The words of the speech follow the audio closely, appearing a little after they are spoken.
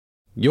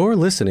You're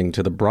listening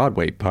to the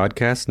Broadway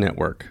Podcast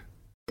Network.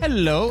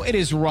 Hello, it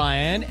is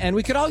Ryan, and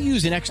we could all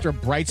use an extra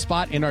bright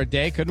spot in our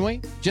day, couldn't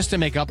we? Just to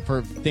make up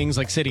for things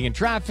like sitting in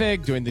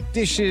traffic, doing the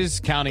dishes,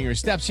 counting your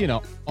steps, you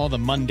know, all the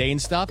mundane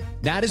stuff.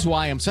 That is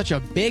why I'm such a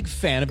big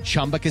fan of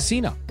Chumba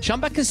Casino.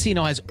 Chumba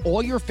Casino has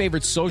all your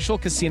favorite social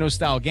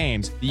casino-style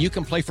games that you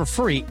can play for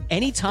free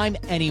anytime,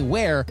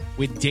 anywhere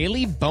with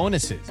daily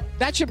bonuses.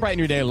 That should brighten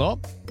your day a little.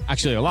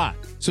 Actually, a lot.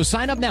 So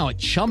sign up now at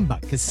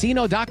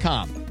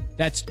ChumbaCasino.com.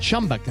 That's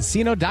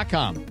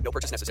ChumbaCasino.com. No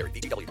purchase necessary.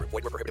 VGW Group.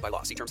 Void where prohibited by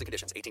law. See terms and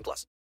conditions. 18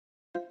 plus.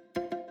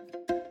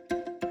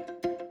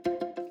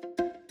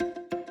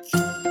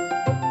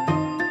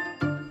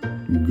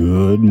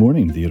 Good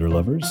morning, theater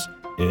lovers.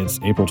 It's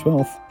April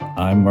 12th.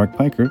 I'm Mark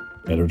Piker,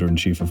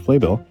 Editor-in-Chief of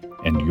Playbill,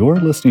 and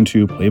you're listening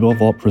to Playbill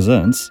Vault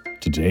Presents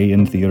Today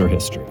in Theater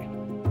History.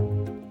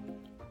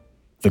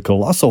 The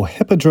colossal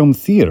Hippodrome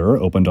Theater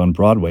opened on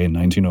Broadway in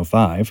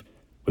 1905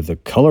 with the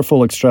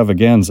colorful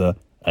extravaganza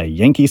A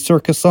Yankee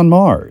Circus on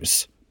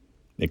Mars.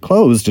 It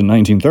closed in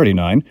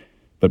 1939,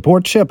 but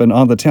poor Chip and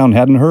On the Town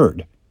hadn't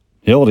heard.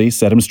 Hildy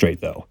set him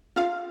straight, though.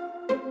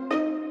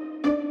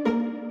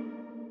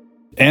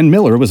 Ann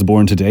Miller was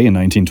born today in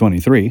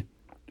 1923.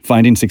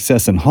 Finding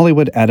success in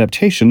Hollywood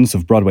adaptations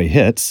of Broadway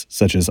hits,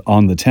 such as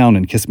On the Town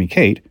and Kiss Me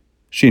Kate,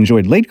 she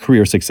enjoyed late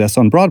career success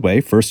on Broadway,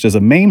 first as a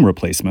Mame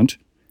replacement,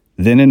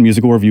 then in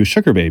musical revue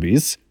Sugar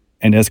Babies,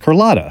 and as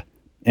Carlotta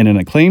in an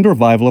acclaimed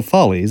revival of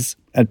Follies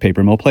at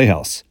Paper Mill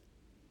Playhouse.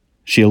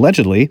 She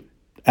allegedly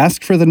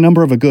asked for the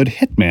number of A Good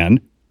Hitman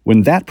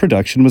when that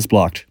production was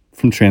blocked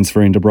from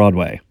transferring to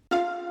Broadway.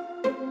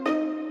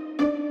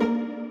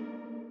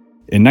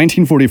 In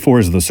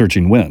 1944's The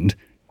Searching Wind,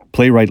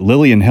 playwright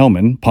Lillian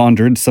Hellman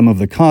pondered some of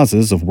the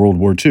causes of World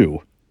War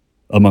II.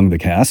 Among the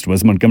cast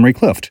was Montgomery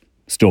Clift,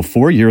 still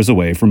 4 years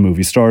away from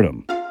movie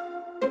stardom.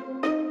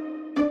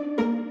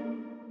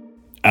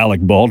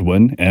 Alec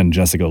Baldwin and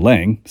Jessica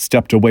Lange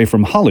stepped away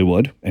from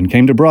Hollywood and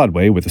came to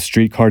Broadway with A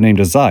Streetcar Named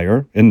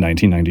Desire in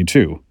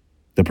 1992.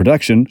 The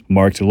production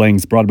marked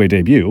Lange's Broadway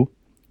debut,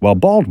 while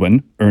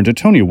Baldwin earned a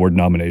Tony Award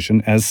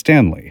nomination as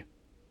Stanley.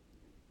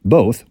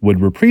 Both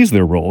would reprise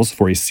their roles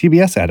for a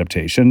CBS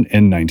adaptation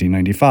in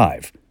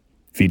 1995,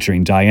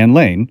 featuring Diane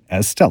Lane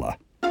as Stella.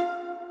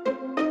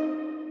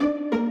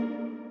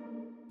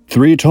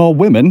 Three Tall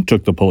Women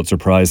took the Pulitzer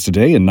Prize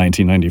today in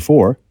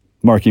 1994,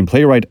 marking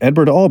playwright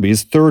Edward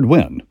Albee's third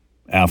win,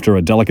 after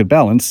A Delicate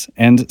Balance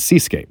and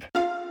Seascape.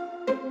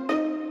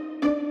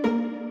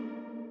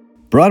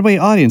 Broadway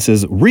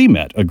audiences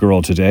re-met A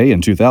Girl Today in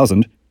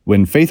 2000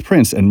 when Faith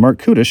Prince and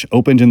Mark Kudish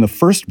opened in the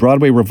first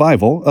Broadway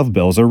revival of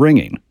Bells Are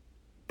Ringing.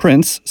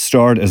 Prince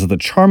starred as the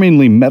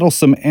charmingly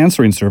meddlesome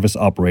answering service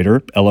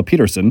operator Ella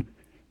Peterson,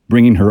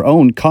 bringing her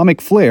own comic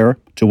flair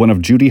to one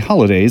of Judy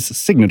Holliday's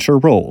signature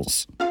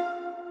roles.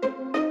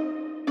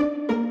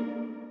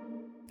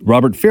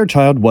 Robert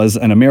Fairchild was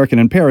An American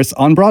in Paris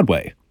on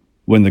Broadway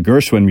when the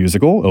Gershwin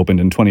musical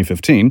opened in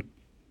 2015.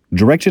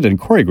 Directed and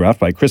choreographed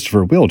by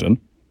Christopher Wheeldon,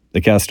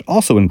 the cast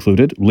also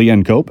included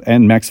Leanne Cope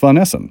and Max von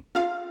Essen.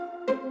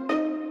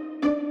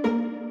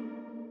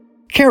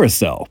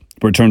 Carousel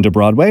returned to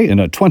Broadway in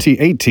a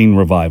 2018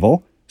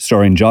 revival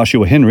starring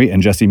Joshua Henry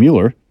and Jessie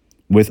Mueller,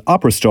 with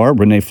opera star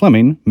Renee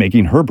Fleming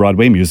making her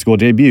Broadway musical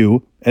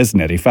debut as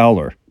Nettie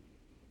Fowler.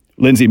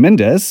 Lindsay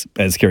Mendez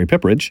as Carrie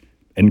Pipperidge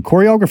and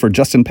choreographer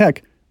Justin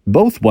Peck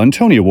both won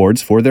Tony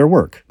Awards for their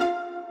work.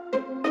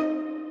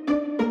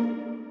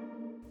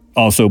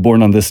 Also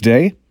born on this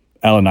day,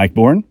 Alan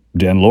Ayckbourn,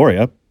 Dan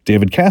Lauria,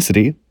 David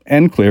Cassidy,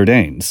 and Claire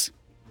Danes.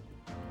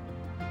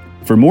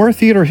 For more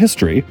theater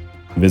history,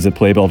 visit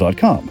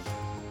Playbill.com.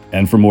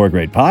 And for more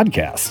great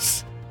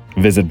podcasts,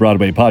 visit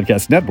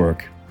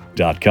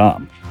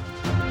BroadwayPodcastNetwork.com.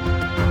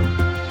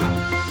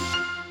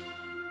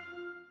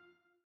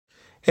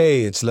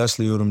 Hey, it's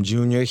Leslie Odom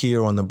Jr.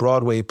 here on the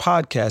Broadway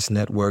Podcast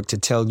Network to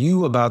tell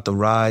you about the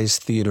Rise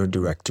Theater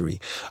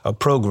Directory, a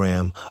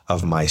program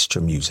of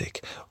Maestro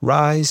Music.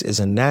 Rise is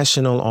a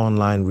national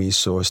online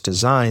resource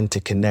designed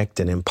to connect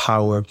and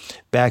empower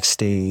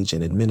backstage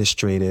and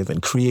administrative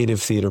and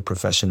creative theater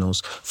professionals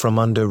from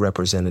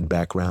underrepresented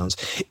backgrounds.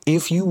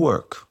 If you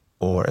work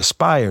or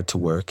aspire to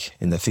work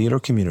in the theater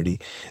community,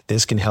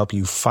 this can help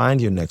you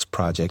find your next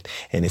project.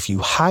 And if you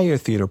hire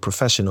theater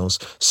professionals,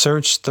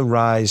 search the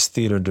Rise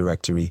Theater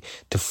Directory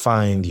to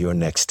find your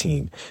next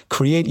team.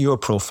 Create your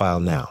profile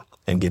now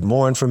and get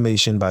more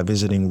information by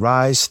visiting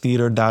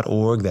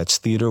risetheater.org. That's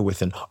theater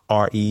with an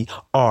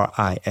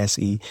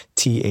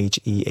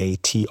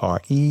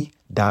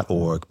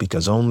RERISETHEATRE.org,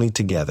 because only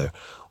together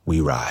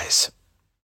we rise.